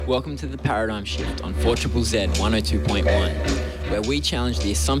Welcome to The Paradigm Shift on 4ZZZ 102.1, where we challenge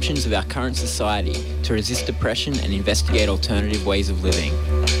the assumptions of our current society to resist oppression and investigate alternative ways of living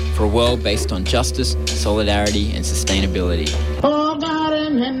for a world based on justice, solidarity and sustainability.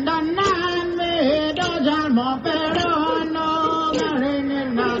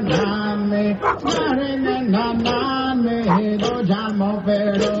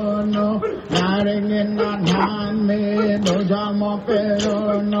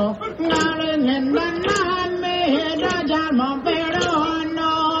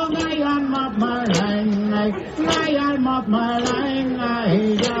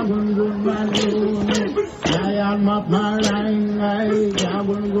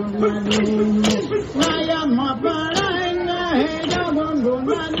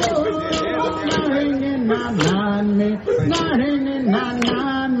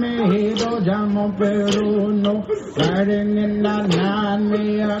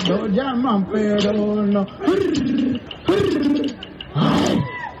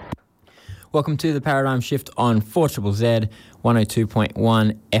 Welcome to The Paradigm Shift on 4ZZZ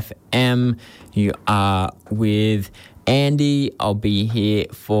 102.1 FM. You are with Andy. I'll be here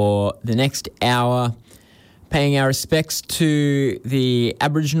for the next hour, paying our respects to the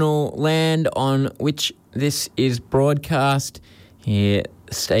Aboriginal land on which this is broadcast, here,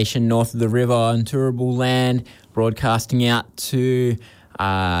 station north of the river on Turrbal land, broadcasting out to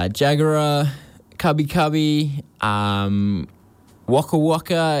Jagera, Cubby Cubby, Waka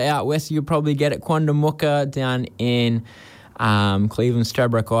Waka out west. You'll probably get it, Quandamooka down in Cleveland,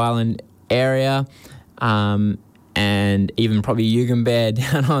 Stradbroke Island area, and even probably Yugambeh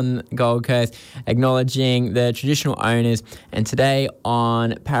down on Gold Coast, acknowledging the traditional owners. And today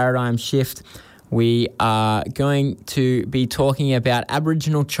on Paradigm Shift, we are going to be talking about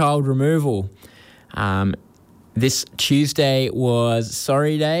Aboriginal child removal. This Tuesday was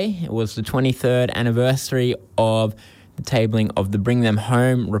Sorry Day. It was the 23rd anniversary of the tabling of the Bring Them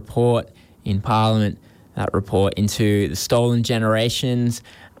Home report in Parliament. That report into the stolen generations,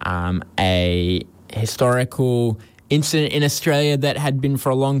 a historical incident in Australia that had been for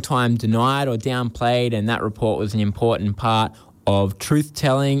a long time denied or downplayed, and that report was an important part of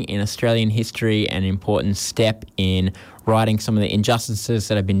truth-telling in Australian history, and an important step in righting some of the injustices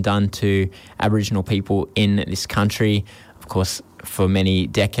that have been done to Aboriginal people in this country. Of course, for many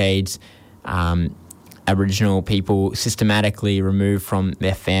decades, Aboriginal people systematically removed from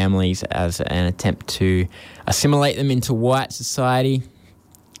their families as an attempt to assimilate them into white society.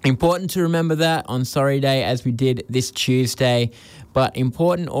 Important to remember that on Sorry Day, as we did this Tuesday, but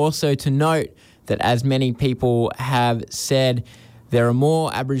important also to note that, as many people have said, there are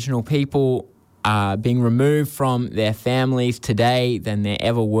more Aboriginal people being removed from their families today than there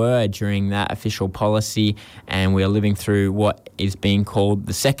ever were during that official policy, and we are living through what is being called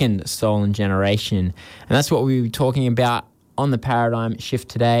the second stolen generation. And that's what we'll be talking about on the Paradigm Shift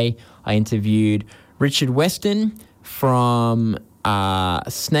today. I interviewed Richard Weston from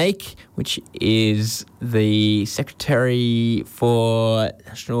SNAICC, which is the Secretary for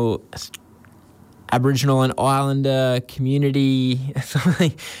National Aboriginal and Islander Community,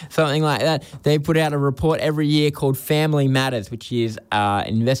 something like that. They put out a report every year called Family Matters, which is an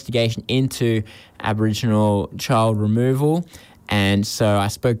investigation into Aboriginal child removal. And so I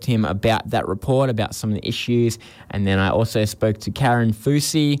spoke to him about that report, about some of the issues. And then I also spoke to Karen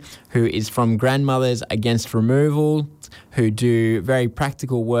Fusi, who is from Grandmothers Against Removal, who do very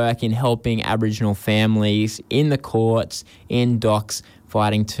practical work in helping Aboriginal families in the courts, in docks,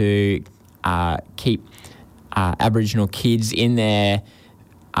 fighting to keep Aboriginal kids in their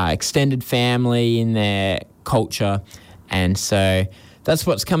extended family, in their culture. And so that's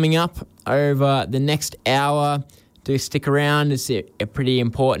what's coming up over the next hour. Do stick around. It's a pretty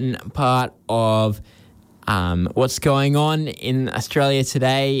important part of what's going on in Australia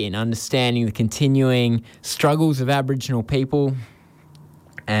today in understanding the continuing struggles of Aboriginal people.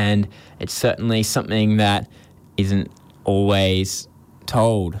 And it's certainly something that isn't always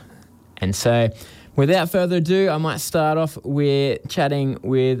told. And so, without further ado, I might start off with chatting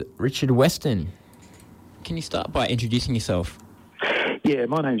with Richard Weston. Can you start by introducing yourself? Yeah,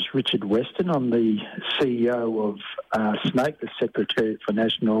 my name's Richard Weston. I'm the CEO of SNAICC, the Secretary for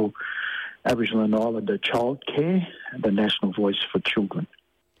National Aboriginal and Islander Childcare, the National Voice for Children.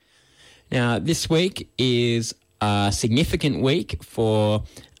 Now, this week is a significant week for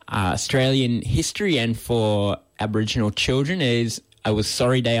Australian history and for Aboriginal children. It was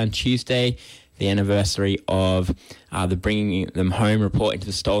Sorry Day on Tuesday, the anniversary of the Bringing Them Home report into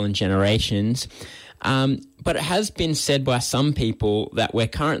the stolen generations. But it has been said by some people that we're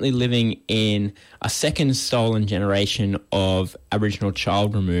currently living in a second stolen generation of Aboriginal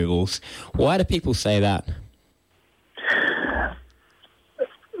child removals. Why do people say that?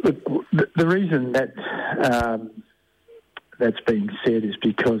 Look, the reason that that's being said is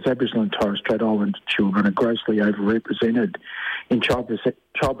because Aboriginal and Torres Strait Islander children are grossly overrepresented in child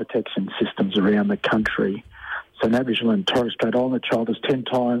protection systems around the country. So an Aboriginal and Torres Strait Islander child is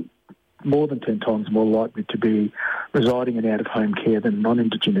more than 10 times more likely to be residing in out-of-home care than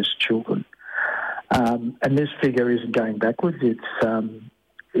non-Indigenous children. And this figure isn't going backwards,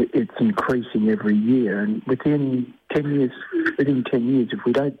 it's increasing every year. And within 10 years, if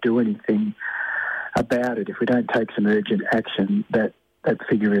we don't do anything about it, if we don't take some urgent action, that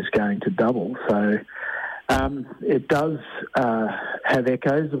figure is going to double. So it does have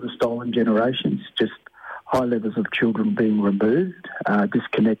echoes of the stolen generations, just high levels of children being removed,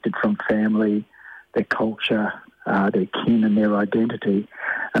 disconnected from family, their culture, their kin and their identity.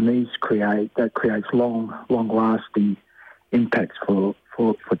 And that creates long-lasting impacts for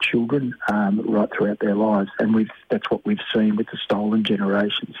children right throughout their lives. And that's what we've seen with the stolen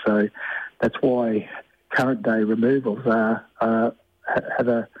generation. So that's why current day removals have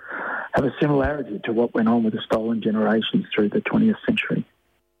a similarity to what went on with the stolen generations through the 20th century.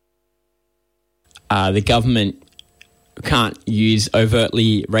 The government can't use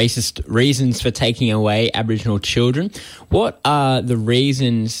overtly racist reasons for taking away Aboriginal children. What are the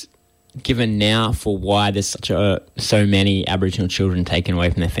reasons given now for why there's so many Aboriginal children taken away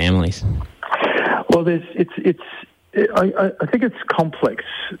from their families? Well, I think it's complex.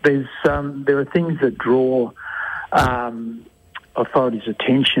 There are things that draw authorities'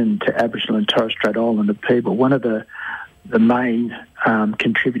 attention to Aboriginal and Torres Strait Islander people. One of the main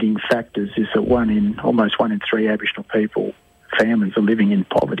contributing factors is that almost one in three Aboriginal families are living in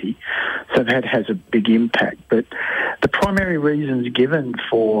poverty. So that has a big impact. But the primary reasons given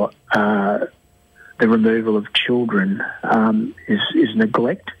for the removal of children is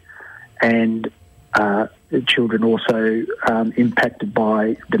neglect, and the children also impacted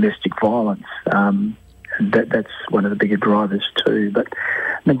by domestic violence. That's one of the bigger drivers too. But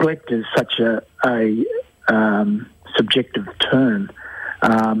neglect is such a subjective term,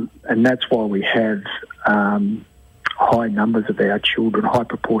 and that's why we have high numbers of our children, high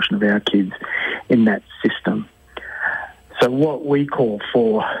proportion of our kids in that system. So what we call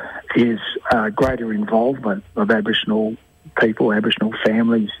for is greater involvement of Aboriginal people, Aboriginal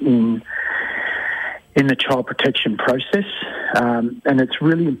families in the child protection process, and it's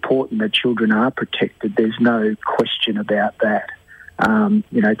really important that children are protected. There's no question about that.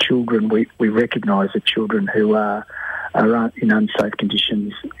 Children, we recognise that children who are in unsafe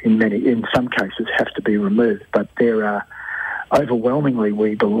conditions in some cases have to be removed, but there are overwhelmingly,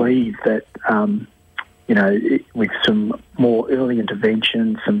 we believe that with some more early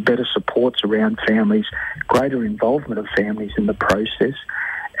intervention, some better supports around families, greater involvement of families in the process,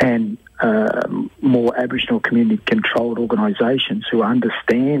 and more Aboriginal community controlled organisations who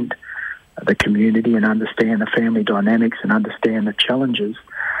understand the community and understand the family dynamics and understand the challenges,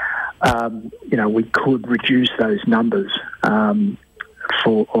 we could reduce those numbers of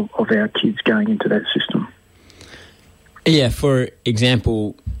our kids going into that system. Yeah, for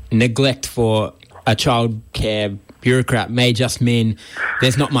example, neglect for a child care bureaucrat may just mean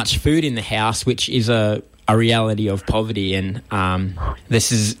there's not much food in the house, which is a reality of poverty, and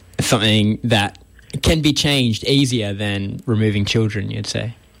this is something that can be changed easier than removing children, you'd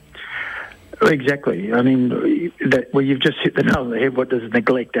say. Exactly. I mean, you've just hit the nail on the head. What does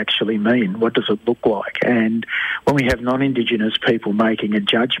neglect actually mean? What does it look like? And when we have non-Indigenous people making a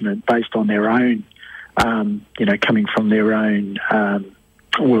judgment based on their own, coming from their own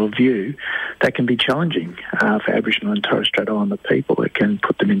worldview, that can be challenging for Aboriginal and Torres Strait Islander people. It can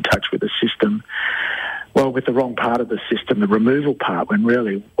put them in touch with a system, with the wrong part of the system, the removal part, when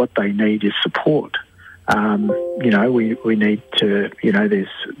really what they need is support. We need to,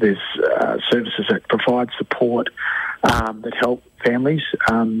 there's services that provide support that help families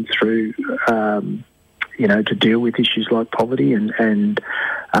through, to deal with issues like poverty and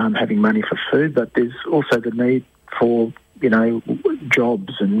having money for food. But there's also the need for,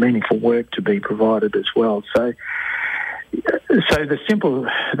 jobs and meaningful work to be provided as well. So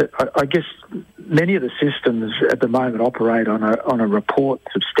I guess many of the systems at the moment operate on a report,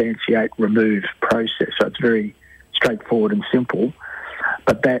 substantiate, remove process. So it's very straightforward and simple,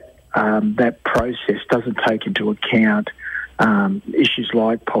 but that process doesn't take into account issues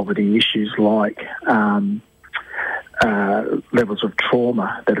like poverty, issues like levels of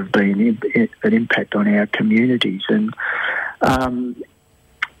trauma that have been an impact on our communities, and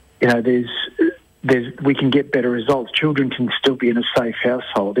there's we can get better results. Children can still be in a safe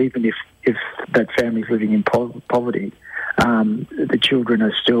household, even if that family's living in poverty. The children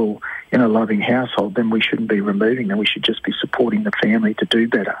are still in a loving household, then we shouldn't be removing them. We should just be supporting the family to do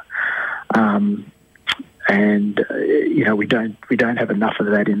better. We don't have enough of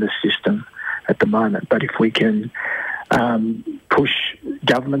that in the system at the moment. But if we can push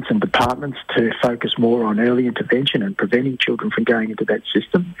governments and departments to focus more on early intervention and preventing children from going into that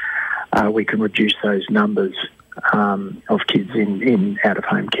system, we can reduce those numbers of kids in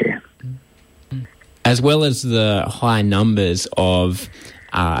out-of-home care. As well as the high numbers of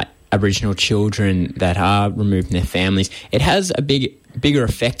Aboriginal children that are removed from their families, it has a bigger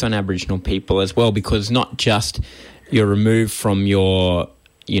effect on Aboriginal people as well, because not just you're removed from your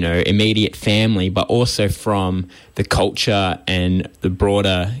immediate family, but also from the culture and the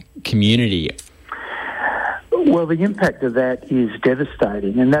broader community. Well, the impact of that is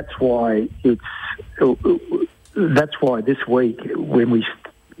devastating, and that's why this week, when we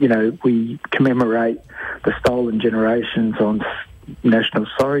commemorate the stolen generations on National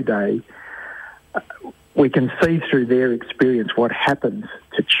Sorry Day, we can see through their experience what happens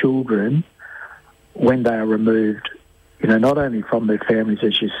to children when they are removed. Not only from their families,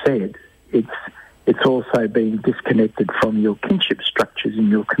 as you said, it's also being disconnected from your kinship structures in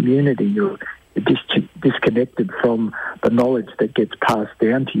your community. You're disconnected from the knowledge that gets passed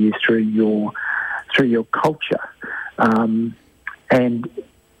down to you through your culture, and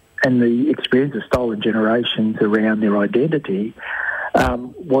the experience of stolen generations around their identity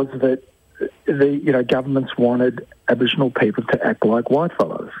was that the governments wanted Aboriginal people to act like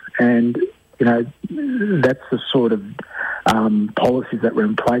whitefellas, and that's the sort of policies that were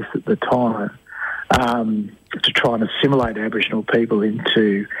in place at the time to try and assimilate Aboriginal people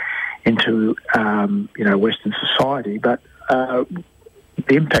into Western society. But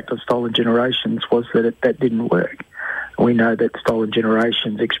the impact of stolen generations was that that didn't work. We know that stolen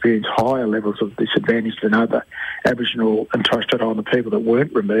generations experience higher levels of disadvantage than other Aboriginal and Torres Strait Islander people that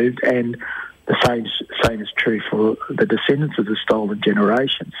weren't removed, and the same is true for the descendants of the stolen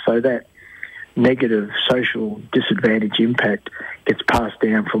generations. So that negative social disadvantage impact gets passed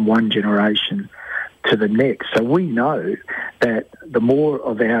down from one generation to the next. So we know that the more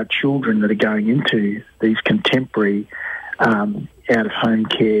of our children that are going into these contemporary out-of-home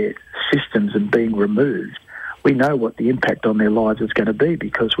care systems and being removed, we know what the impact on their lives is going to be,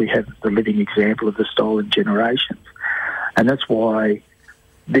 because we have the living example of the stolen generations. And that's why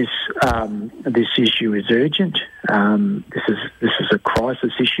this issue is urgent. This is a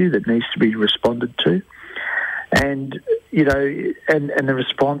crisis issue that needs to be responded to, and the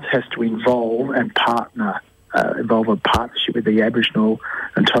response has to involve a partnership with the Aboriginal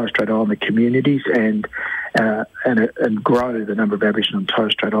and Torres Strait Islander communities, and grow the number of Aboriginal and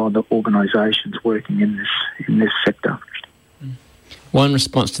Torres Strait Islander organisations working in this sector. One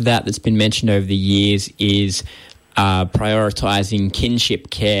response to that's been mentioned over the years is prioritising kinship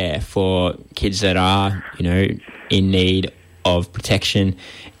care for kids that are, in need of protection.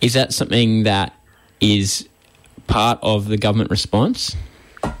 Is that something that is part of the government response?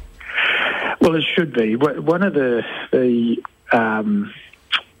 Well, it should be. One of the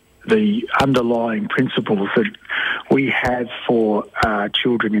underlying principles that we have for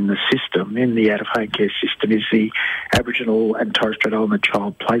children in the system, in the out-of-home care system, is the Aboriginal and Torres Strait Islander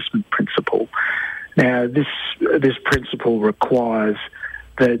child placement principle. Now, this principle requires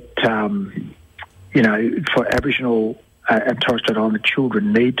that, for Aboriginal and Torres Strait Islander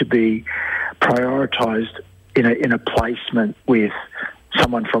children need to be prioritised in a placement with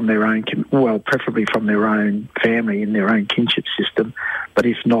someone from their own, preferably from their own family in their own kinship system. But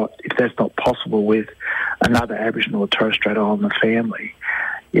if that's not possible, with another Aboriginal or Torres Strait Islander family,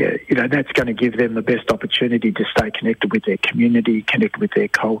 that's going to give them the best opportunity to stay connected with their community, connected with their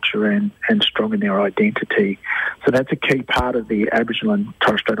culture, and strong in their identity. So that's a key part of the Aboriginal and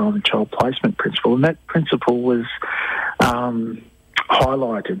Torres Strait Islander child placement principle, and that principle was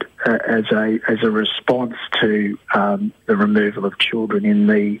highlighted as a response to the removal of children in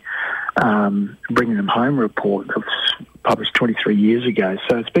the Bringing Them Home report that was published 23 years ago.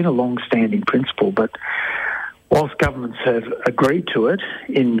 So it's been a long-standing principle, but whilst governments have agreed to it,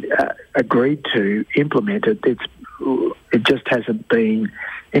 agreed to implement it, it just hasn't been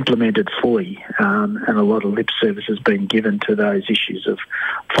implemented fully, and a lot of lip service has been given to those issues of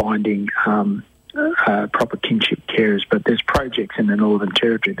finding proper kinship carers. But there's projects in the Northern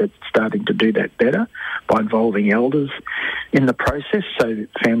Territory that's starting to do that better by involving elders in the process, so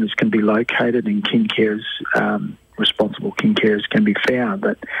families can be located and kin carers, responsible kin carers can be found.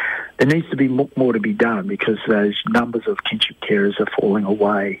 But there needs to be more to be done, because those numbers of kinship carers are falling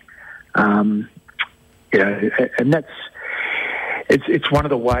away. And it's one of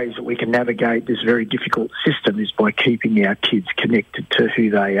the ways that we can navigate this very difficult system is by keeping our kids connected to who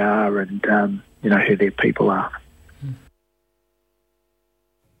they are and, who their people are.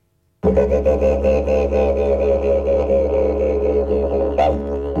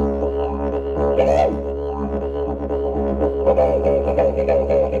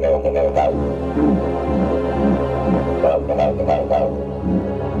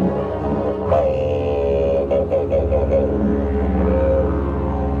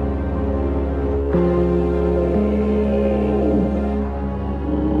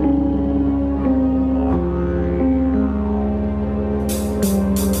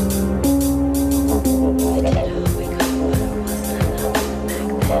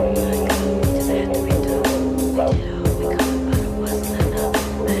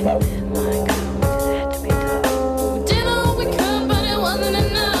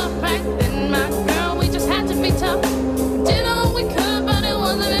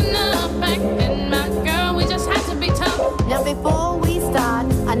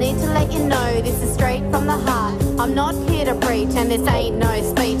 I'm not here to preach, and this ain't no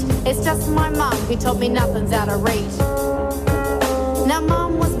speech. It's just my mum who told me nothing's out of reach. Now,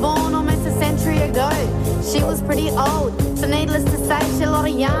 Mum was born almost a century ago. She was pretty old, so needless to say, she had a lot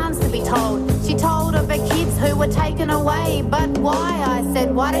of yarns to be told. She told of her kids who were taken away. But why? I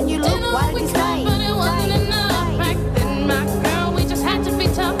said, why don't you look? Why did you stay? But it wasn't enough back then, my girl. We just had to be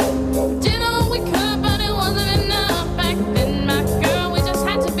tough. Did all we could, but it wasn't enough back then, my girl. We just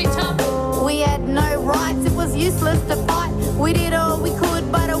had to be tough. We had no rights, it was useless to fight. We did all we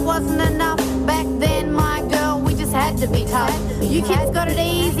could, but it wasn't enough back then, my girl. We just had to be tough. You kids got it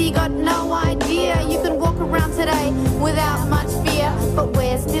easy, got no idea. You can walk around today without much fear, but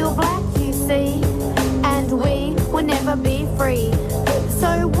we're still black, you see, and we will never be free.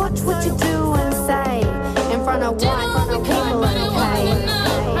 So watch what you do and say in front of white people in a cave.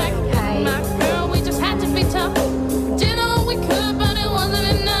 My girl, we just had to be tough. Did all we could, but it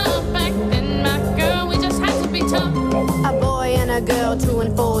wasn't enough back then, my girl. We just had to be tough. A boy and a girl, 2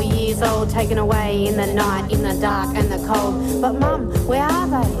 and 4 years old, taken away in the night, in the dark and the cold. But Mum, where are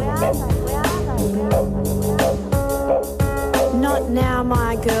they? Not now,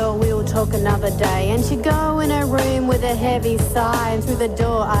 my girl, we'll talk another day. And she'd go in her room with a heavy sigh, and through the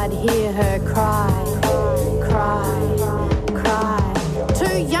door I'd hear her cry, cry, cry.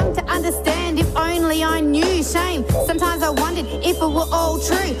 Too young to understand, if only I knew. Shame, sometimes I wondered if it were all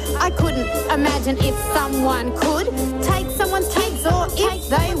true. I couldn't imagine if someone could take someone's kids, or if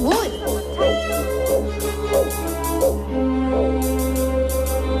they would.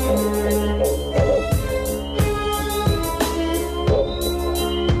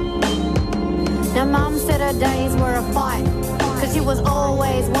 Now Mum said her days were a fight, cause she was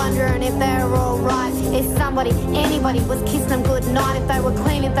always wondering if they were alright. If somebody, anybody was kissing them goodnight. If they were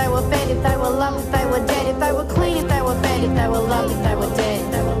clean, if they were fed, if they were loved, if they were dead. If they were clean, if they were fed, if they were loved, if they were dead.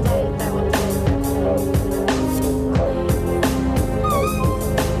 If they were dead, if they were dead.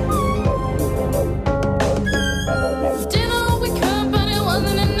 Did all we could, but it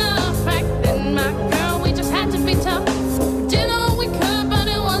wasn't enough back then, my girl. We just had to be tough. Did all we could, but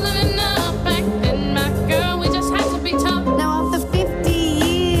it wasn't enough back then, my girl. We just had to be tough. Now after 50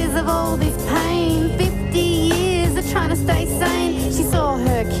 years of all this pain, 50 years of trying to stay sane, she saw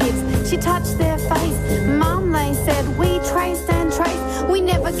her kids, she touched their face. Mum, they said, we traced and traced. We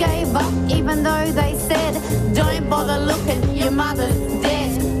never gave up, even though they said, don't bother looking, your mother's dead.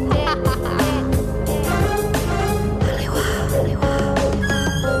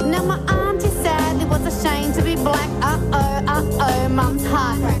 Now my auntie sadly was ashamed to be black. Uh-oh, Mum's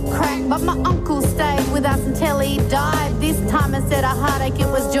heart cracked. But my uncle stayed with us until he died. This time instead of heartache, it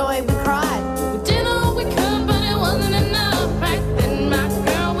was joy we cried. We did all we could, but it wasn't enough back then, my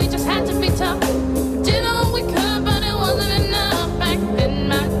girl. We just had to be tough. Did all we could, but it wasn't enough back then,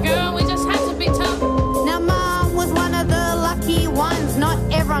 my girl. We just had to be tough. Now Mum was one of the lucky ones. Not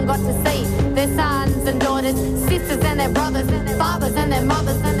everyone got to see their sons and daughters, sisters and their brothers, fathers and their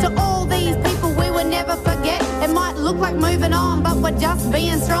mothers. To all these people we will never forget. It might look like moving on, but we're just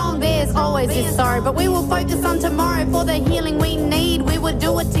being strong. There's always this sorrow, but we will focus on tomorrow. For the healing we need, we will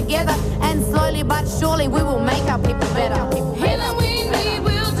do it together, and slowly but surely we will make our people better. Healing we need,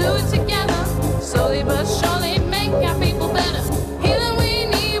 we'll do it together. Slowly but surely make our people better. Healing we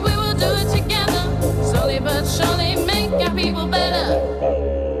need, we will do it together. Slowly but surely make our people better.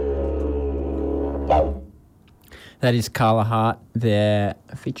 That is Carla Hart there,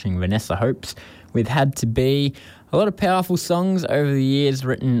 featuring Vanessa Hopes, with Had to Be. A lot of powerful songs over the years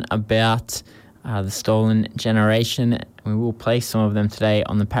written about the stolen generation. We will play some of them today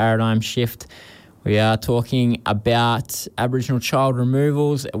on The Paradigm Shift. We are talking about Aboriginal child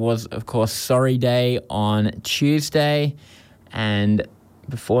removals. It was, of course, Sorry Day on Tuesday. And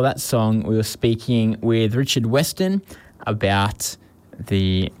before that song, we were speaking with Richard Weston about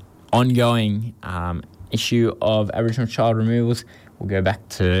the ongoing issue of Aboriginal child removals. We'll go back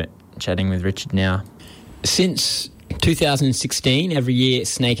to chatting with Richard now. Since 2016, every year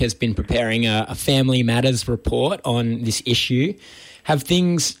Snake has been preparing a Family Matters report on this issue. Have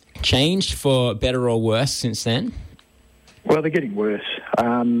things changed for better or worse since then? Well, they're getting worse.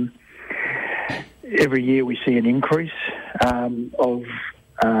 Every year we see an increase of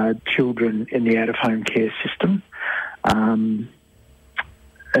children in the out-of-home care system.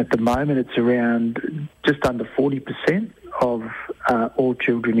 At the moment, it's around just under 40% of all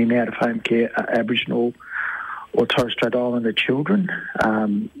children in out-of-home care are Aboriginal or Torres Strait Islander children,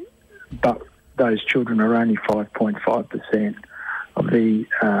 but those children are only 5.5% of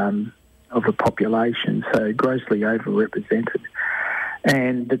the population, so grossly overrepresented.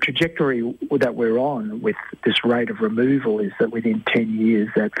 And the trajectory that we're on with this rate of removal is that within 10 years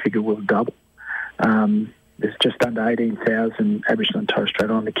that figure will double. There's just under 18,000 Aboriginal and Torres Strait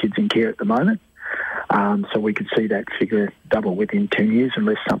Islander kids in care at the moment, so we could see that figure double within 10 years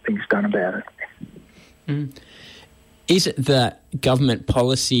unless something's done about it. Mm. Is it that government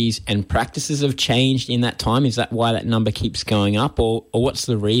policies and practices have changed in that time? Is that why that number keeps going up, or what's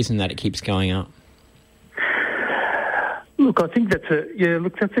the reason that it keeps going up? Look, I think that's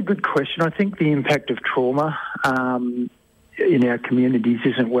a good question. I think the impact of trauma in our communities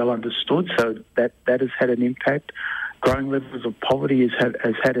isn't well understood, so that has had an impact. Growing levels of poverty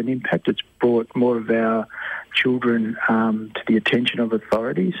has had an impact. It's brought more of our children to the attention of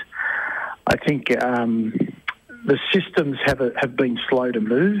authorities. I think the systems have been slow to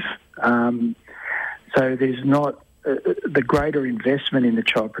move, so there's not the greater investment in the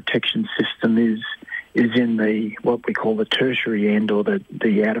child protection system is in the what we call the tertiary end or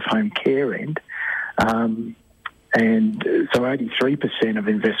the out-of-home care end. And so 83% of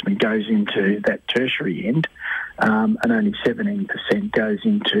investment goes into that tertiary end, and only 17% goes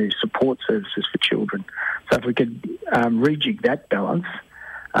into support services for children. So if we could rejig that balance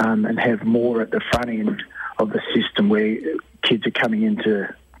and have more at the front end of the system where kids are coming into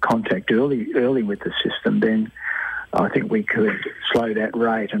contact early with the system, then I think we could slow that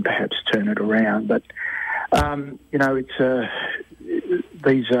rate and perhaps turn it around. But,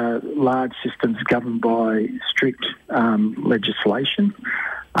 these are large systems governed by strict legislation,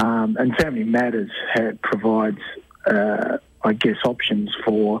 and Family Matters provides, options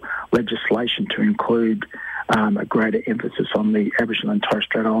for legislation to include a greater emphasis on the Aboriginal and Torres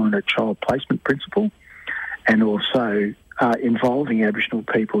Strait Islander child placement principle, and also involving Aboriginal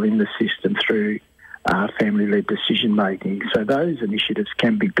people in the system through family-led decision-making. So those initiatives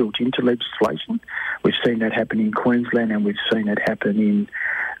can be built into legislation. We've seen that happen in Queensland and we've seen it happen in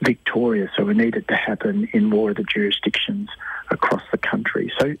Victoria, so we need it to happen in more of the jurisdictions across the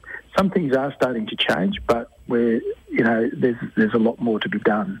country. So some things are starting to change, but there's a lot more to be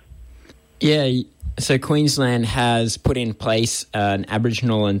done. Yeah, so Queensland has put in place an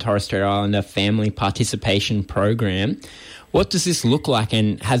Aboriginal and Torres Strait Islander family participation program. What does this look like,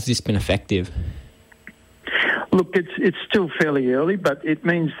 and has this been effective? Look, it's still fairly early, but it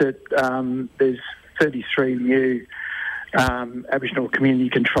means that there's 33 new Aboriginal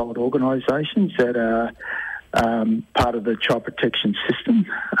community-controlled organisations that are part of the child protection system.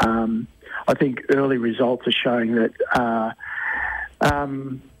 I think early results are showing that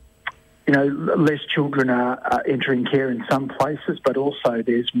less children are entering care in some places, but also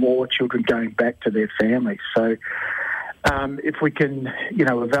there's more children going back to their families. So if we can,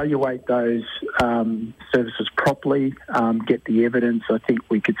 evaluate those services properly, get the evidence, I think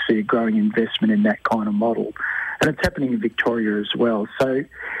we could see a growing investment in that kind of model. And it's happening in Victoria as well. So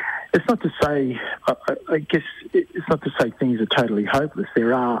it's not to say, I guess, it's not to say things are totally hopeless.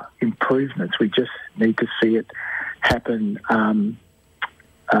 There are improvements. We just need to see it happen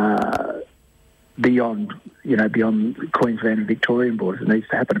beyond Queensland and Victorian borders. It needs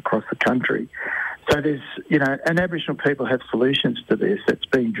to happen across the country. So there's, and Aboriginal people have solutions to this. It's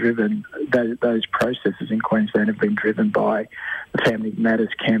been driven, those processes in Queensland have been driven by the Family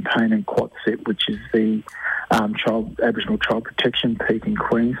Matters campaign and QATSEP, which is the Aboriginal Child Protection Peak in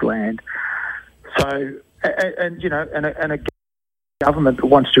Queensland. So, and a government that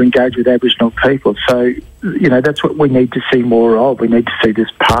wants to engage with Aboriginal people. So, that's what we need to see more of. We need to see this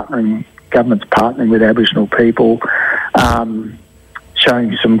governments partnering with Aboriginal people,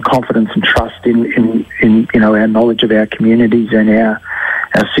 showing some confidence and trust in our knowledge of our communities and our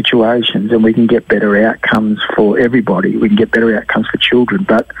situations, and we can get better outcomes for everybody. We can get better outcomes for children,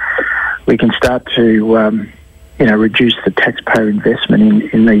 but we can start to reduce the taxpayer investment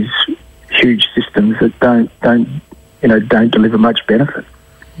in these huge systems that don't deliver much benefit.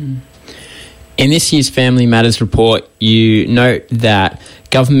 In this year's Family Matters report, you note that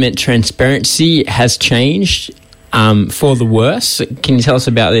government transparency has changed for the worse. Can you tell us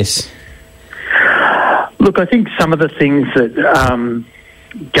about this? Look, I think some of the things that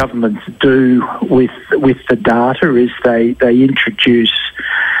governments do with the data is they introduce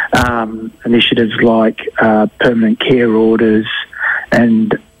initiatives like permanent care orders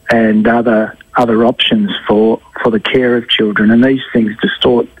and other options for the care of children, and these things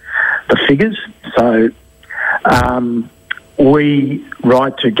distort the figures. So we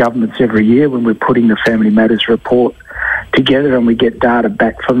write to governments every year when we're putting the Family Matters report together, and we get data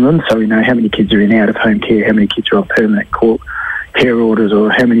back from them, so we know how many kids are in out-of-home care, how many kids are on permanent care orders,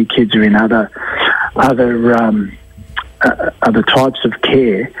 or how many kids are in other types of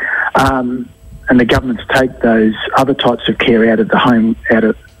care. And the governments take those other types of care out of the home, out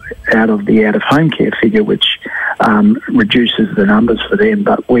of the out-of-home care figure, which reduces the numbers for them.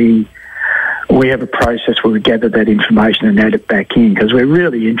 But we have a process where we gather that information and add it back in, because we're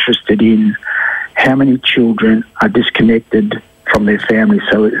really interested in how many children are disconnected from their families,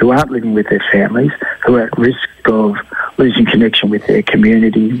 so who aren't living with their families, who are at risk of losing connection with their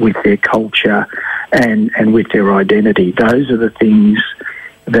community, with their culture, and with their identity. Those are the things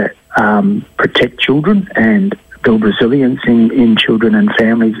that protect children and build resilience in children and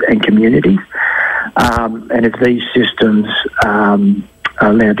families and communities. And if these systems are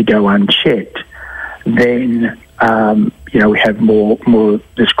allowed to go unchecked, then we have more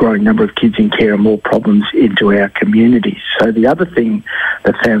this growing number of kids in care and more problems into our communities. So the other thing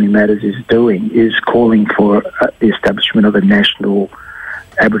that Family Matters is doing is calling for the establishment of a national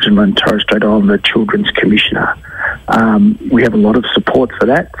Aboriginal and Torres Strait Islander Children's Commissioner. We have a lot of support for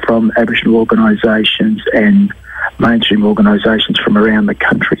that from Aboriginal organisations and mainstream organisations from around the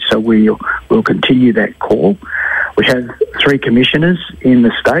country. So we'll continue that call. We have 3 commissioners in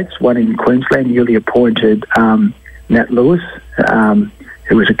the States, one in Queensland, newly appointed Nat Lewis,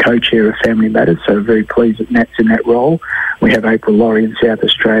 who was a co-chair of Family Matters, so very pleased that Nat's in that role. We have April Laurie in South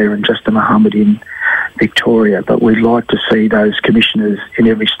Australia and Justin Muhammad in Victoria, but we'd like to see those commissioners in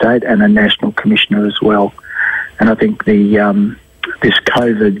every state and a national commissioner as well. And I think this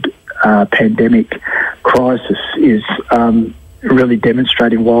COVID pandemic crisis is really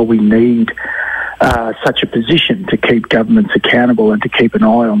demonstrating why we need such a position to keep governments accountable and to keep an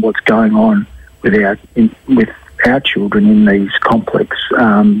eye on what's going on with our children in these complex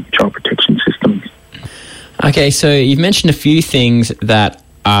child protection systems. Okay, so you've mentioned a few things that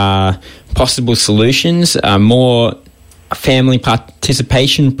are possible solutions, more family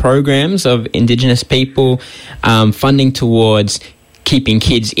participation programs of Indigenous people, funding towards keeping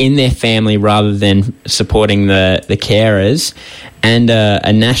kids in their family rather than supporting the carers, and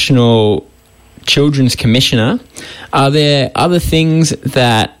a national children's commissioner. Are there other things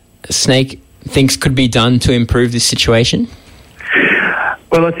that Snake thinks could be done to improve this situation?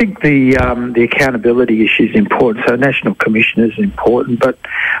 Well, I think the accountability issue is important. So a national commissioner is important, but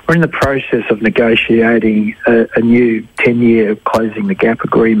we're in the process of negotiating a new 10-year Closing the Gap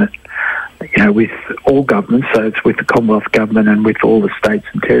agreement, with all governments. So it's with the Commonwealth Government and with all the states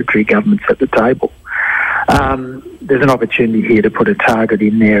and territory governments at the table. There's an opportunity here to put a target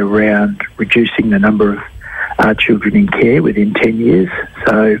in there around reducing the number of children in care within 10 years.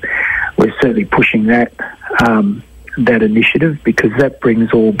 So we're certainly pushing that initiative, because that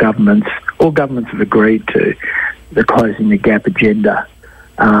brings all governments have agreed to the Closing the Gap agenda.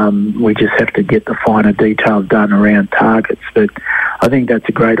 We just have to get the finer details done around targets. But I think that's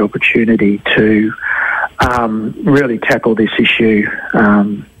a great opportunity to really tackle this issue,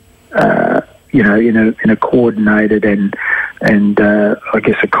 in a coordinated and I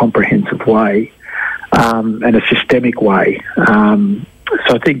guess a comprehensive way, and a systemic way.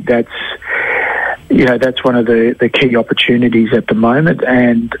 So I think that's one of the key opportunities at the moment,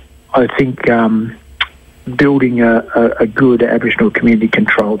 and I think building a good Aboriginal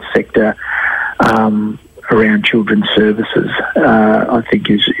community-controlled sector around children's services, I think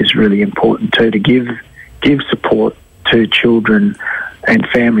is really important too, to give support to children and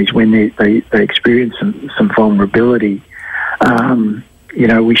families when they experience some vulnerability.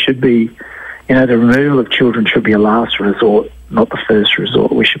 We should be, the removal of children should be a last resort, not the first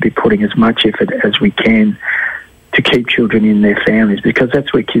resort. We should be putting as much effort as we can to keep children in their families, because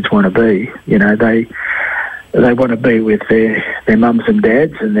that's where kids want to be. They want to be with their mums and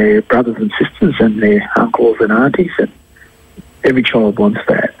dads and their brothers and sisters and their uncles and aunties, and every child wants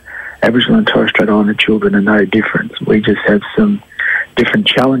that. Aboriginal and Torres Strait Islander children are no different. We just have some different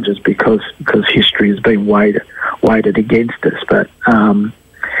challenges because history has been weighted against us. But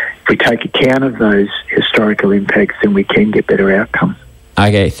if we take account of those historical impacts, then we can get better outcomes.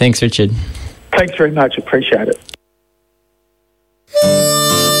 Okay, thanks, Richard. Thanks very much. Appreciate it.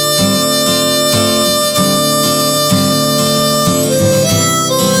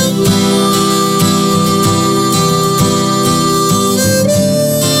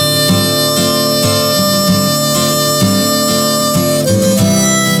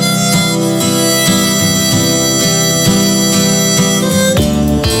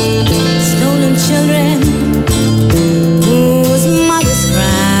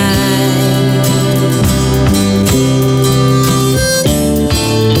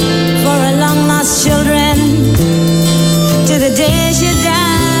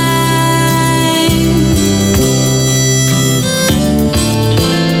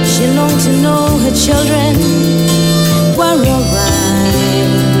 Children were alright.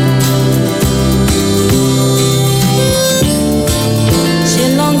 She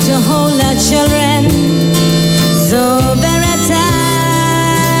longed to hold her children so very tight,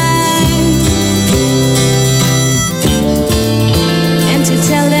 and to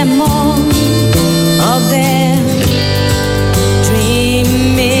tell them more of their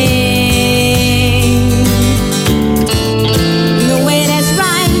dreaming, the way that's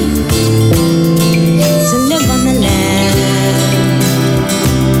right to live on the land,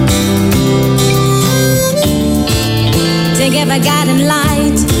 to give a guiding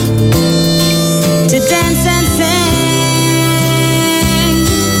light, to dance and sing,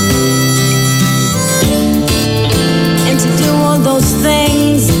 and to do all those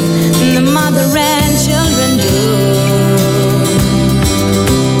things the mother and children do,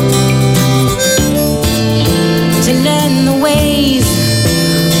 to learn the ways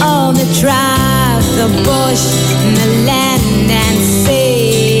of the tribe, the bush, the land and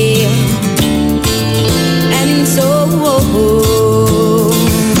sea, and so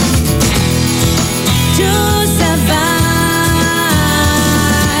to survive.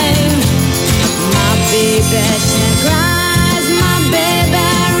 My baby, she cries, my baby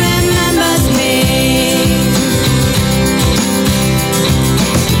remembers me.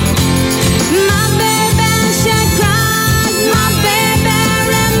 My baby, she cries, my baby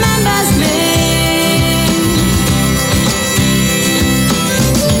remembers me.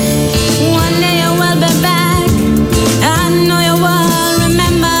 One day you will be back, I know you will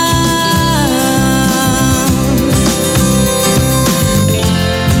remember.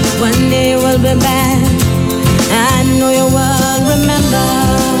 One day you will be back, I know you will remember.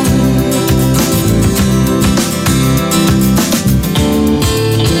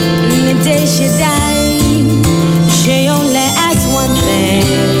 The day she died, she only asked one thing.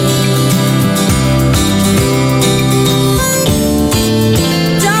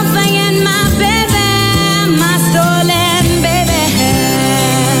 Don't forget my baby, my stolen baby.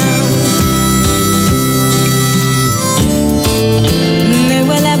 They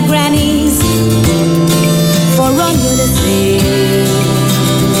will have grannies for all you to see.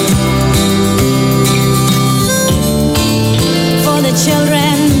 For the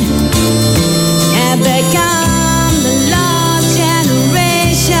children have become the lost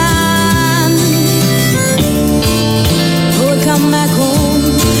generation who will come back home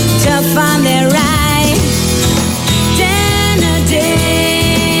to find their right identity.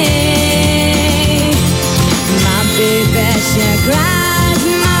 My baby, she cries,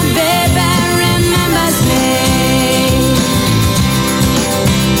 my baby remembers me.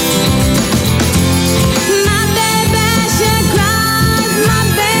 My baby, she cries, my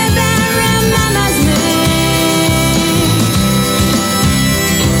baby remembers me.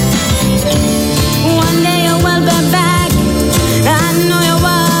 One day you will be back, I know you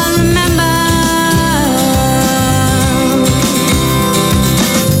will remember.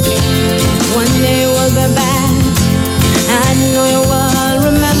 One day you will be back, I know you will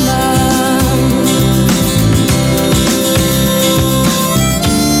remember.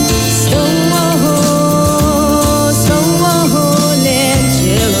 Stolen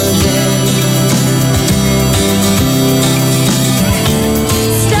children.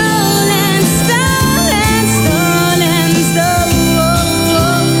 Stolen, stolen, stolen,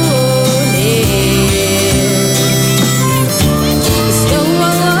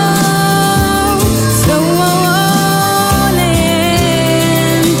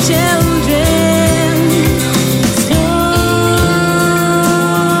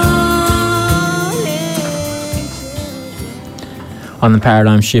 On the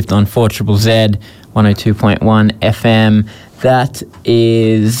Paradigm Shift on 4ZZZ 102.1 FM. That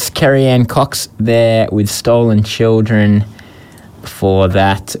is Kerry Ann Cox there with Stolen Children. Before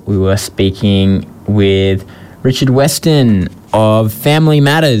that, we were speaking with Richard Weston of Family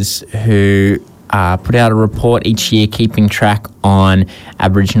Matters, who put out a report each year keeping track on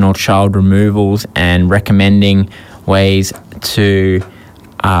Aboriginal child removals and recommending ways to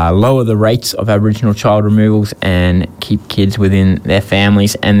lower the rates of Aboriginal child removals and keep kids within their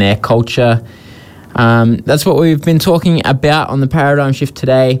families and their culture. That's what we've been talking about on the Paradigm Shift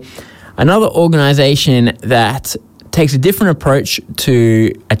today. Another organisation that takes a different approach to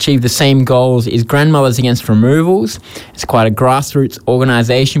achieve the same goals is Grandmothers Against Removals. It's quite a grassroots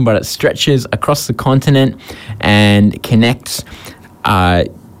organisation, but it stretches across the continent and connects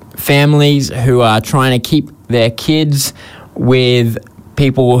families who are trying to keep their kids with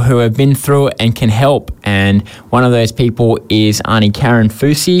people who have been through it and can help. And one of those people is Auntie Karen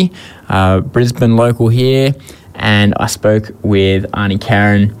Fusi, Brisbane local here. And I spoke with Auntie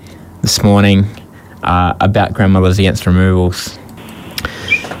Karen this morning about Grandmothers Against Removals.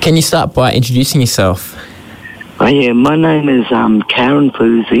 Can you start by introducing yourself? Oh, yeah, my name is Karen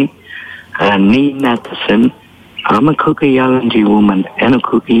Fusi, Nee Matheson. I'm a Cookie Yallinji woman and a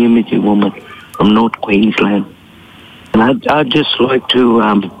Cookie Imiji woman from North Queensland. And I'd just like to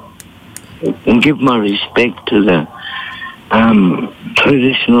give my respect to the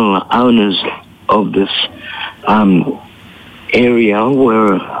traditional owners of this area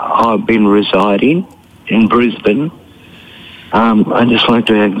where I've been residing in Brisbane. I'd just like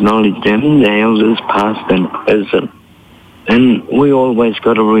to acknowledge them, the elders past and present. And we always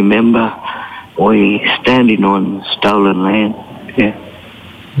got to remember we're standing on stolen land. Yeah.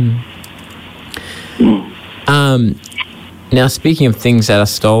 Now, speaking of things that are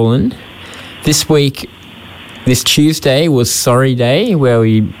stolen, this Tuesday was Sorry Day, where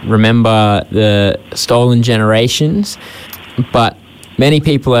we remember the stolen generations. But many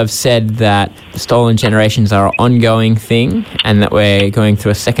people have said that the stolen generations are an ongoing thing and that we're going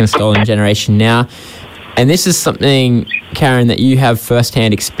through a second stolen generation now. And this is something, Karen, that you have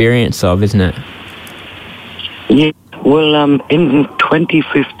first-hand experience of, isn't it? Yeah. Well, in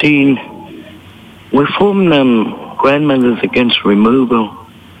 2015, we formed Grandmothers Against Removal.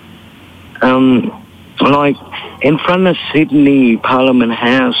 Like in front of Sydney Parliament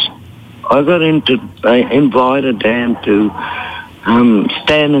House, I got invited down to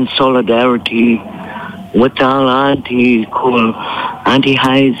stand in solidarity with our auntie called Auntie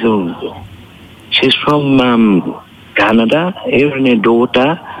Hazel. She's from Canada, her and her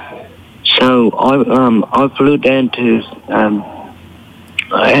daughter. So I flew down to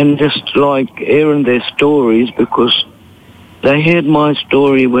and just like hearing their stories, because they heard my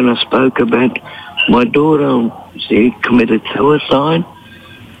story when I spoke about my daughter. She committed suicide.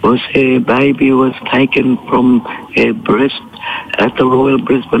 Her baby was taken from her breast at the Royal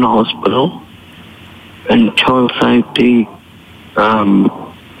Brisbane Hospital, and child safety,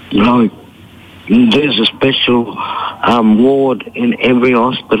 like there's a special ward in every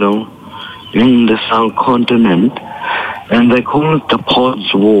hospital in the South Continent, and they call it the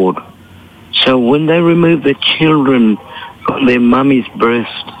PODS ward. So when they remove the children from their mummy's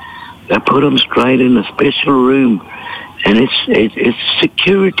breast, they put them straight in a special room, and it's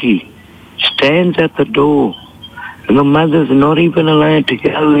security stands at the door, and the mothers are not even allowed to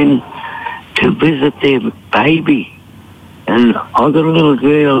go in to visit their baby. And I got a little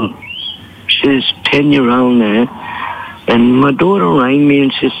girl, she's 10-year-old now, and my daughter rang me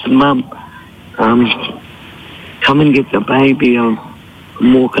and she said, "Mum, come and get the baby. I'm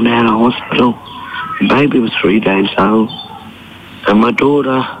walking out of hospital." The baby was 3 days old. And my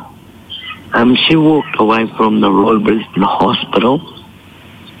daughter, she walked away from the Royal Brisbane Hospital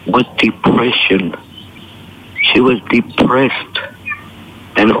with depression. She was depressed.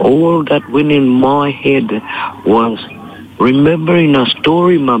 And all that went in my head was remembering a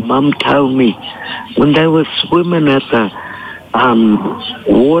story my mum told me when they were swimming at the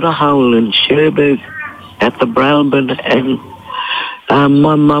waterhole in Cherbourg at the Brownsburn, and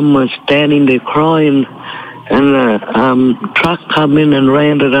my mum was standing there crying, and the truck come in and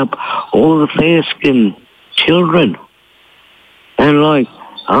rounded up all the fair-skinned children. And like,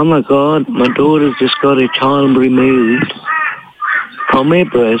 oh my God, my daughter's just got a child removed from her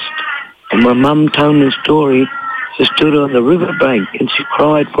breast. And my mum told me the story. She stood on the riverbank and she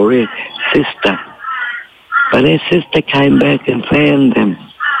cried for her sister. But her sister came back and found them.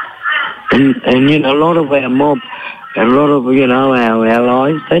 And you know, a lot of our mob, a lot of, you know, our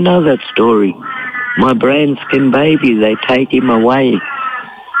allies, they know that story. My brown skin baby, they take him away.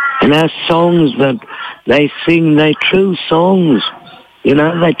 And our songs that they sing, they true songs. You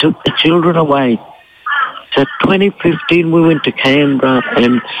know, they took the children away. So 2015 we went to Canberra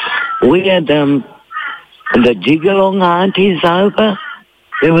and we had the Jigalong aunties over.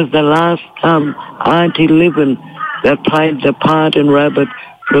 There was the last auntie living that played the part in Rabbit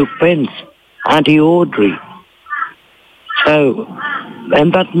Proof Fence, Auntie Audrey. So,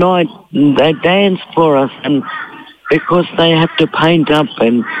 and that night they danced for us, and because they have to paint up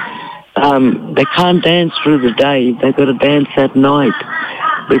and they can't dance through the day, they've got to dance at night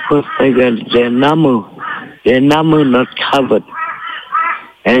because they got their namu not covered.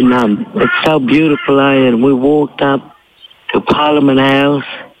 And it's so beautiful, and we walked up to Parliament House,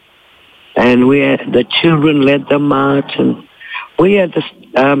 and the children led the march, and we had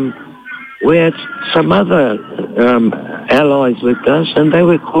some other allies with us, and they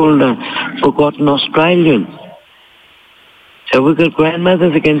were called Forgotten Australians. So we got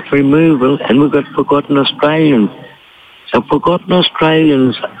Grandmothers Against Removal, and we got Forgotten Australians. So Forgotten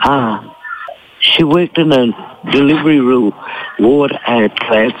Australians she worked in a delivery room ward at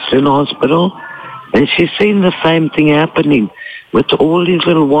Gladstone Hospital, and she's seen the same thing happening with all these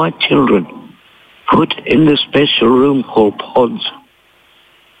little white children put in the special room called pods.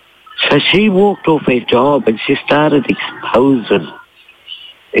 So she walked off her job and she started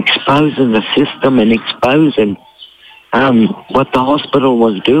exposing the system and exposing what the hospital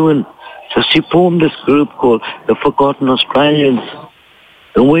was doing. So she formed this group called the Forgotten Australians,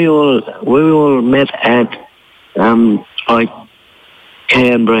 and we all met at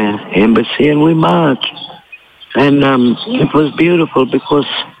Canberra Embassy, and we marched, and it was beautiful because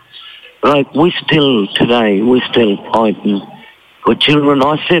we're still fighting for children.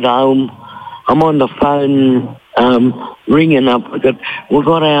 I sit home, I'm on the phone ringing up. We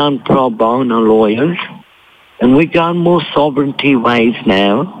got our own pro bono lawyers, and we're going more sovereignty ways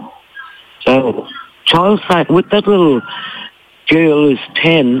now. So child safety, with that little girl who's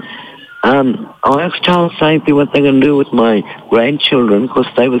 10, I asked child safety what they're going to do with my grandchildren because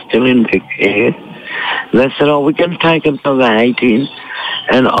they were still in their care. They said, we're going to take them till they're 18.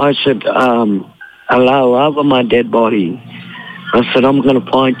 And I said, allow over my dead body. I said, I'm going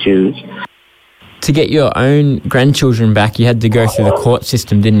to fight you. To get your own grandchildren back, you had to go through the court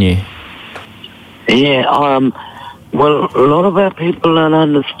system, didn't you? Yeah, well, a lot of our people don't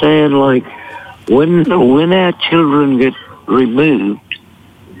understand, when our children get removed,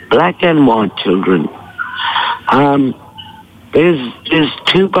 black and white children, there's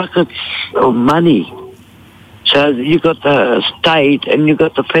two buckets of money. So you got the state and you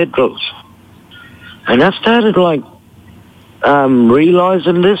got the federals. And I started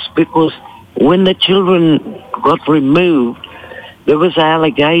realizing this because when the children got removed, there was an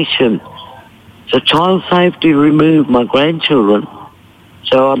allegation. So child safety removed my grandchildren.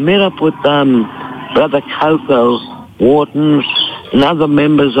 So I met up with Brother Coco, wardens, and other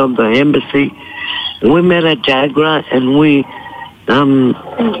members of the embassy. And we met at Jagra, and we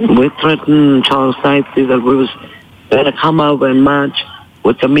threatened child safety that we was going to come over and march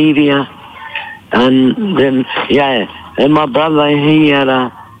with the media. And then, and my brother, he had a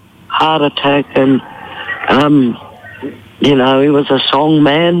heart attack, and, he was a song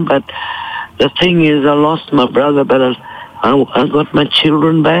man, but the thing is, I lost my brother, but I got my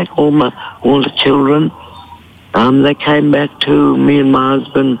children back, all the children. They came back to me and my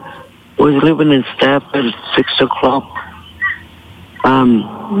husband. We was living in Stafford at 6 o'clock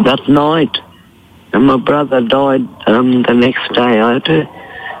that night, and my brother died the next day. I had to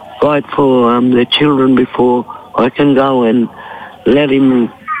fight for the children before I can go and let him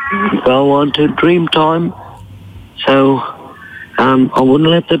go on to Dreamtime. So I wouldn't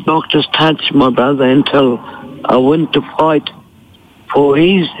let the doctors touch my brother until I went to fight for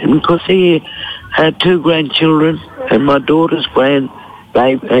his, because he had 2 grandchildren and my daughter's son.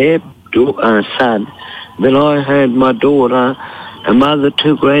 Then I had my daughter and my other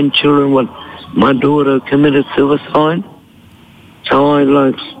 2 grandchildren when my daughter committed suicide. So I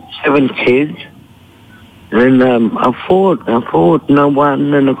had 7 kids. And I fought and I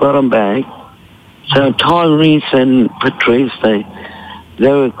won, and I got them back. So Tyrese and Patrice, they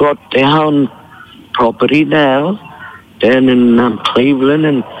got their own property now down in Cleveland,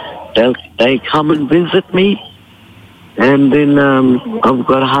 and they come and visit me. And then I've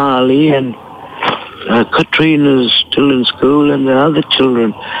got Harley, and Katrina's still in school, and the other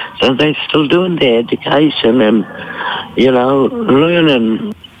children. So they're still doing their education and,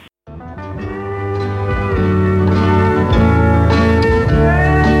 learning.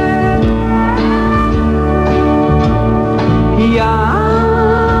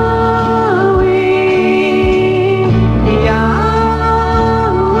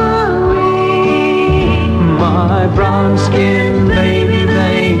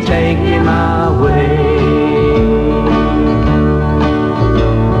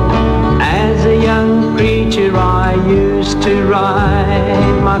 As a young preacher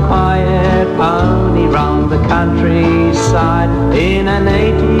countryside in a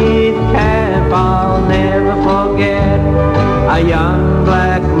native camp I'll never forget. A young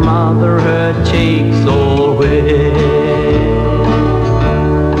black mother, her cheeks all wet.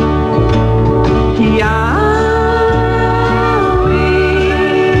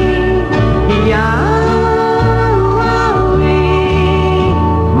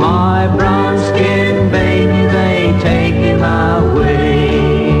 My brown-skinned baby, they take him away.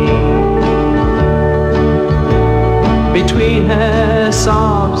 Between her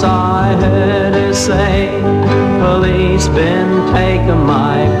sobs I heard her say, police been taking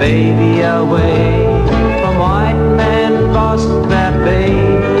my baby away. A white man lost that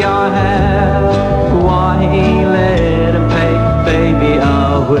baby I have. Why he let him take the baby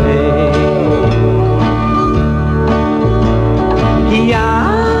away?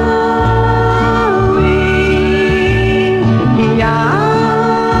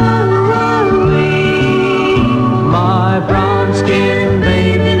 My brown-skinned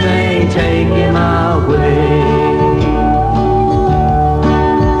baby, they take him away.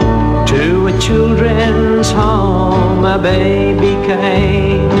 To a children's home a baby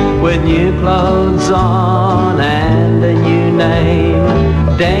came, with new clothes on and a new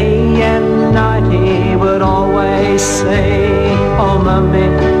name. Day and night he would always say, oh mommy,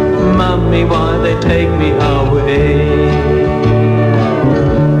 mommy, why they take me away?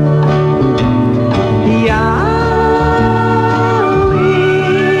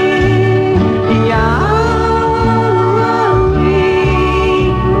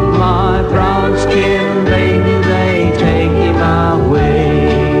 My brown-skinned baby, they take him away.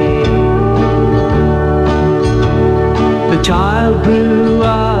 The child grew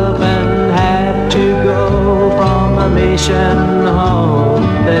up and had to go from a mission home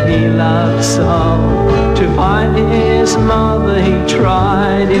that he loved so. To find his mother he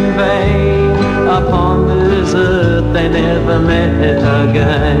tried in vain. Upon this earth they never met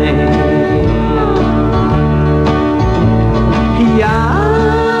again.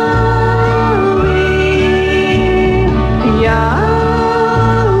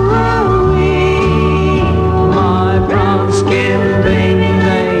 My brown-skinned baby,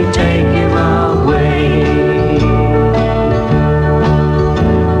 they take him away.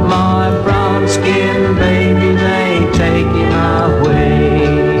 My brown-skinned baby, they take him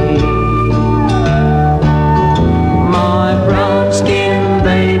away. My brown-skinned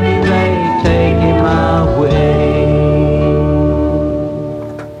baby, they take him away.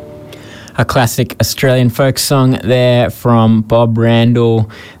 A classic Australian folk song there from Bob Randall.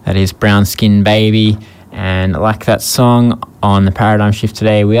 That is Brown Skin Baby. And like that song on the Paradigm Shift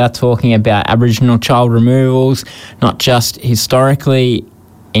today, we are talking about Aboriginal child removals, not just historically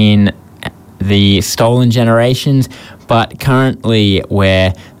in the stolen generations, but currently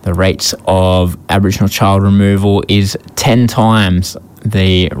where the rates of Aboriginal child removal is 10 times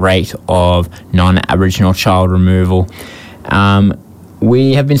the rate of non-Aboriginal child removal.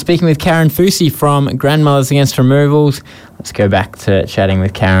 We have been speaking with Karen Fusi from Grandmothers Against Removals. Let's go back to chatting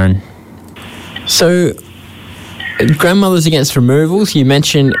with Karen. So, Grandmothers Against Removals, you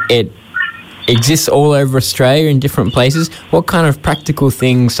mentioned it exists all over Australia in different places. What kind of practical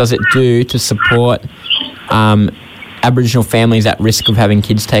things does it do to support Aboriginal families at risk of having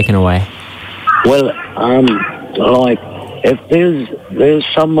kids taken away? Well, like if there's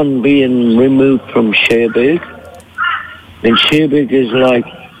someone being removed from Cherbourg, then Cherbourg is like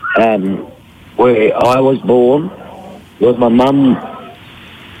where I was born, where my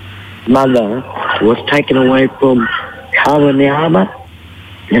mother was taken away from Kalanyama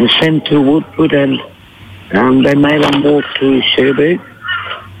and sent to Woodford, and they made them walk to Cherbourg.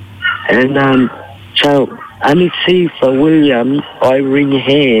 And so Annie for William, I ring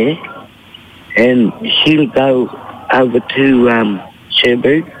her, and she'll go over to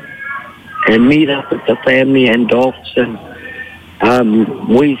Cherbourg and meet up with the family and dogs, and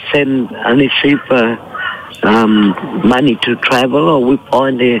we send Annie for money to travel, or we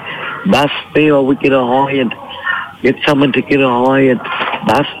find a bus fare, or we get someone to get a hired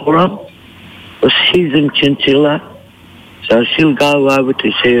bus for them. Well, she's in Chinchilla, so she'll go over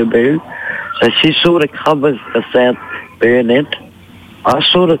to Cherbourg. So she sort of covers the South Burnett. I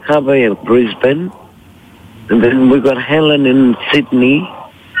sort of cover Brisbane, and then we've got Helen in Sydney.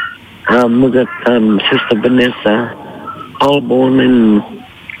 We've got Sister Vanessa Holborn in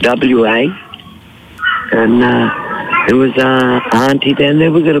WA, and there was Auntie down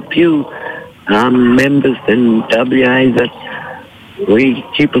there. We've got a few members in WA that we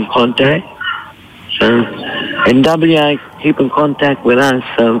keep in contact. So, and WA keep in contact with us.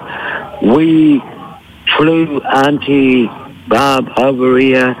 So we flew Auntie Barb over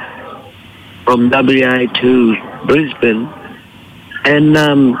here from WA to Brisbane, and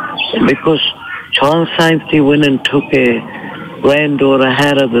because Child Safety went and took a granddaughter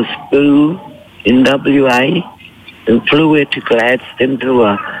out of the school in WA and flew her to Gladstone to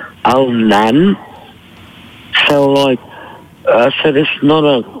a old nun. So, like, I said, it's not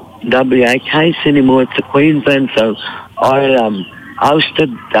a WA case anymore, it's a Queensland. So I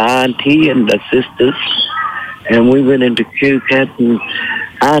hosted the auntie and the sisters, and we went into QCAT,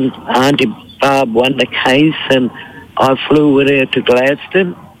 and Auntie Barb won the case, and I flew with her to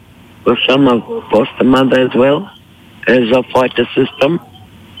Gladstone with some of foster mother as well, as I fight the system.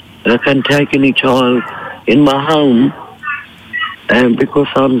 I can't take any child in my home, and because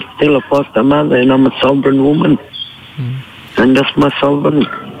I'm still a foster mother and I'm a sovereign woman, and that's my sovereign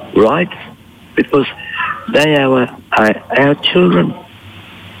right, because they are our children.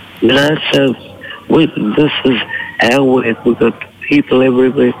 You know, so this is our work. We've got people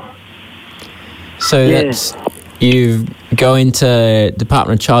everywhere. So that's, you go into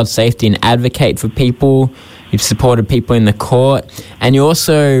Department of Child Safety and advocate for people. You've supported people in the court, and you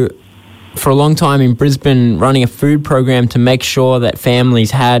also, for a long time in Brisbane, running a food program to make sure that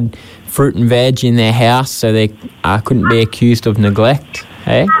families had fruit and veg in their house so they couldn't be accused of neglect,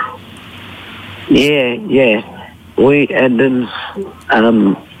 hey? Yeah. We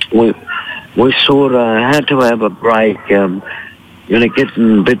sort of had to have a break, getting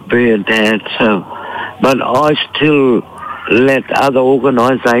a bit burnt out. So, but I still let other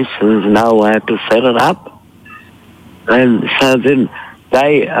organisations know how to set it up. And so then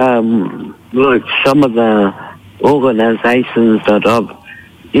they, like some of the organisations that I've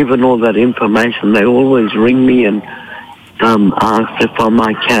given all that information, they always ring me and ask if I'm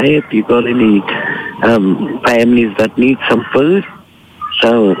okay, if you've got any families that need some food.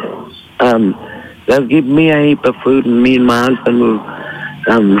 So they'll give me a heap of food, and me and my husband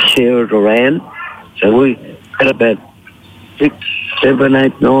will share it around. So we got about 6, 7,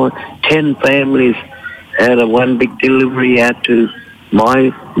 8, 9, 10 families out of one big delivery out to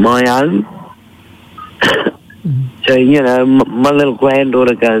my own. So, my little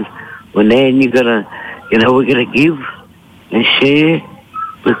granddaughter goes, well, Nan, we're going to give and share,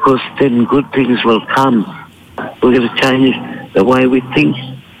 because then good things will come. We're going to change the way we think.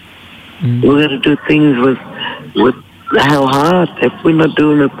 We're going to do things with our heart. If we're not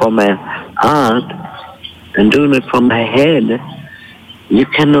doing it from our heart and doing it from our head, you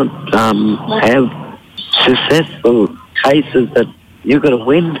cannot have successful cases that you're going to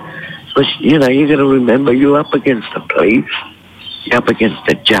win. Because, you're going to remember you're up against the police, you're up against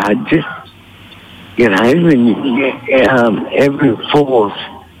the judge, and every force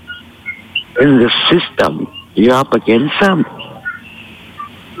in the system, you're up against them,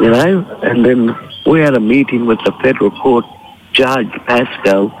 And then we had a meeting with the federal court judge,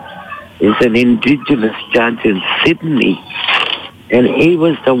 Pascal. He's an Indigenous judge in Sydney, and he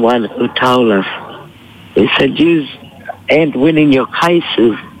was the one who told us, he said, you ain't winning your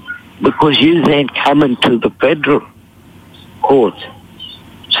cases because you ain't coming to the federal court.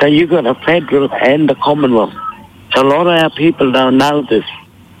 So you got a federal and the Commonwealth. So a lot of our people don't know this.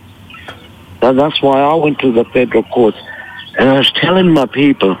 So that's why I went to the federal courts. And I was telling my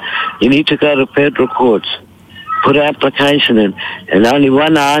people, you need to go to federal courts, put an application in. And only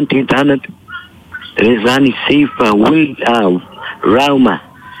one auntie done it. It is Auntie Sifa Roma.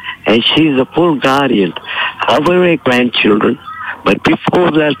 And she's a full guardian of her grandchildren. But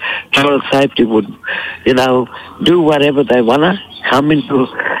before that, Child Safety would, do whatever they want to, come in to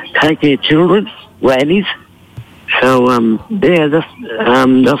take their children, grannies. So, that's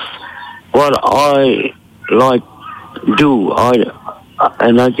what I like do. I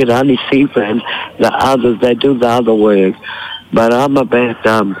get Auntie Sifa and the others, they do the other work. But I'm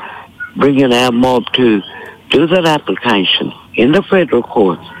about bringing our mob to do that application in the federal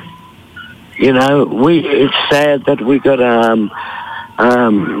court. It's sad that we got to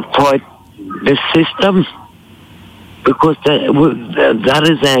fight the system, because that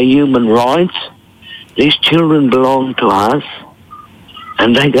is our human rights. These children belong to us,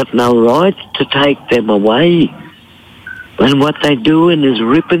 and they got no right to take them away. And what they're doing is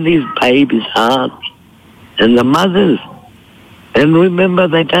ripping these babies' hearts and the mothers. And remember,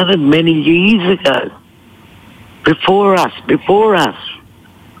 they done it many years ago, before us.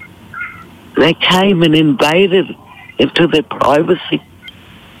 They came and invaded into their privacy,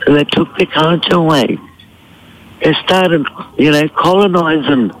 and they took their culture away. They started,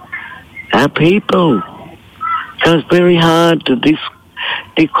 colonizing our people. So it's very hard to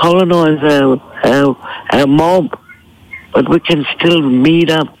decolonize our mob, but we can still meet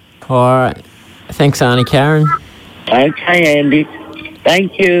up. All right. Thanks, Auntie Karen. Okay, Andy.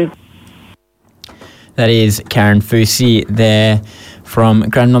 Thank you. That is Karen Fusi there from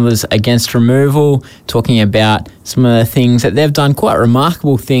Grandmothers Against Removal, talking about some of the things that they've done, quite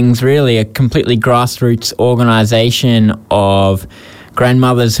remarkable things really, a completely grassroots organisation of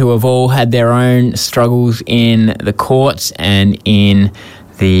grandmothers who have all had their own struggles in the courts and in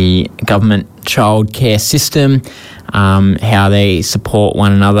the government childcare system, how they support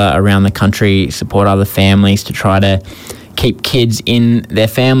one another around the country, support other families to try to keep kids in their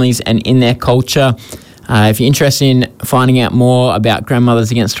families and in their culture. If you're interested in finding out more about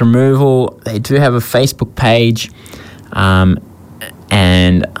Grandmothers Against Removal, they do have a Facebook page, and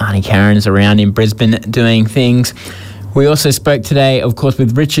Auntie Karen's around in Brisbane doing things. We also spoke today, of course,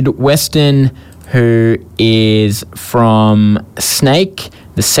 with Richard Weston, who is from SNAKE,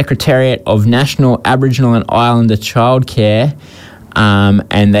 the Secretariat of National Aboriginal and Islander Childcare,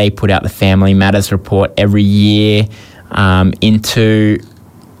 and they put out the Family Matters report every year into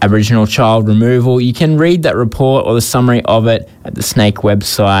Aboriginal child removal. You can read that report or the summary of it at the SNAKE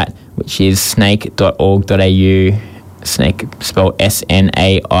website, which is snake.org.au, SNAKE spelled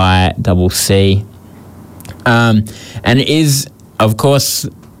SNAICC. And it is, of course,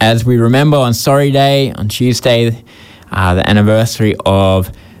 as we remember on Sorry Day, on Tuesday, the anniversary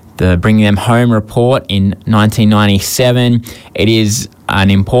of the Bringing Them Home report in 1997. It is an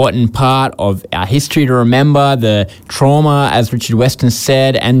important part of our history to remember the trauma, as Richard Weston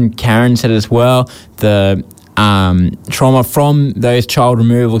said, and Karen said as well. The trauma from those child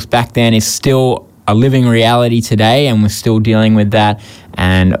removals back then is still a living reality today, and we're still dealing with that.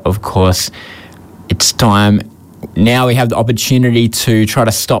 And of course, it's time. Now we have the opportunity to try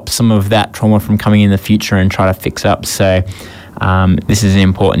to stop some of that trauma from coming in the future and try to fix up. So this is an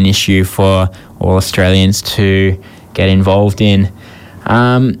important issue for all Australians to get involved in.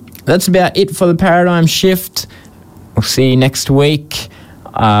 That's about it for the Paradigm Shift. We'll see you next week.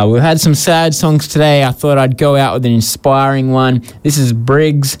 We've had some sad songs today. I thought I'd go out with an inspiring one. This is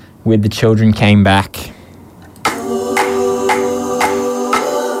Briggs with The Children Came Back.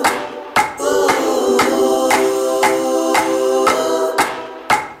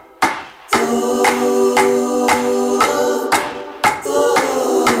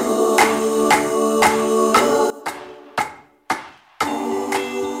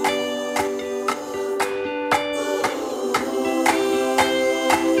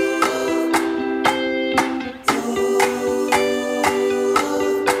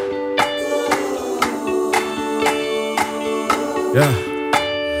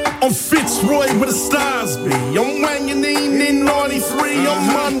 I'm Fitzroy where the stars be. I'm Wanganeen in 93. I'm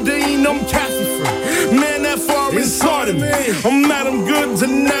mundane, I'm Kathy free. Man, that far inside of me. I'm Adam Goods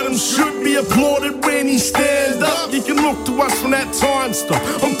and Adam should be applauded when he stands up. You can look to us from that time stop.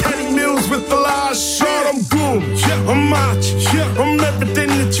 I'm Patty Mills with the last shot. I'm Goon, I'm March, I'm everything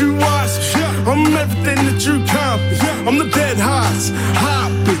that you ask. I'm everything that you can't be. I'm the dead hearts,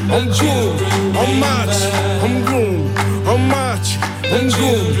 heartbeat. I'm Goon, I'm March, I'm Goon, I'm March. I'm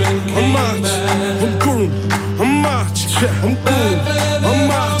Goon, I'm March, I'm Goon, I'm March, I'm Goon, I'm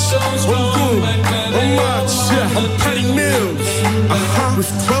March, I'm Goon, I'm March, I'm Patty Mills,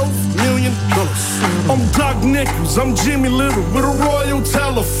 with $12 million. I'm Doug Nichols, I'm Jimmy Little with a Royal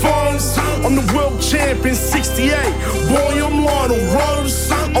Telephones. I'm the world champion, 68, boy, I'm Lionel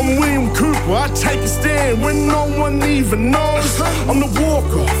Rose. I'm William Cooper, I take a stand when no one even knows. I'm the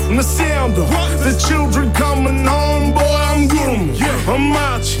walk-off, I'm the sound-off, the children coming home, boy, I'm Goon, I'm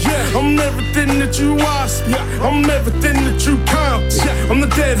March, I'm everything that you ask, I'm everything that you can't be. I'm the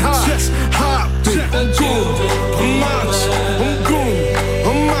dead heart, heartbeat. I'm Goon, I'm March, I'm Goon,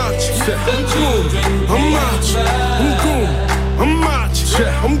 I'm March, I'm Goon, I'm March, I'm Goon, I'm March,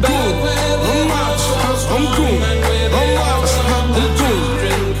 I'm Goon, I'm March, I'm Goon, I'm March, I'm Goon.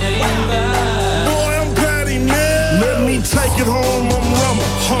 Boy, I'm Patty, man. Let me take it home, I'm Rummer.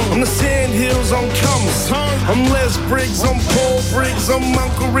 I'm the Sand Hills, I'm coming. I'm Les Briggs, I'm Paul Briggs, I'm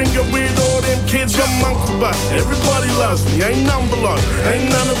Uncle Ringer with all them kids, I'm Uncle Buck. Everybody loves me, ain't none below, ain't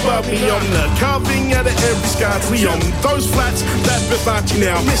none above me. I'm the carving out of every sky tree. I'm those flats that Vivace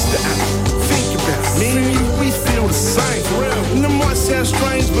now, Mr. Apple. Think about me and you, we feel the same. And it might sound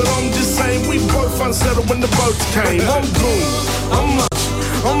strange, but I'm just saying we both unsettled when the boats came. I'm Goon, I'm March,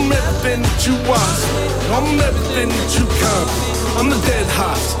 I'm everything that you ask, I'm everything that you can't be. I'm the dead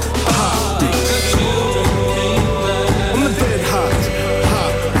heart, heartbeat. I'm the dead heart,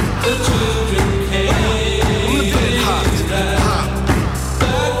 heartbeat. I'm the dead heart, heartbeat.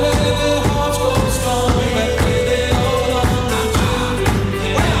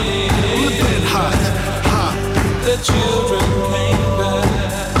 I'm the dead heart, heartbeat. The children came back.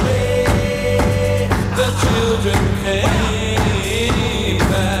 The children came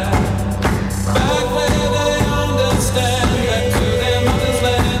back. Back when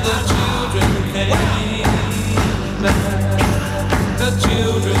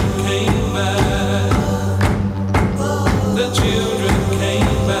came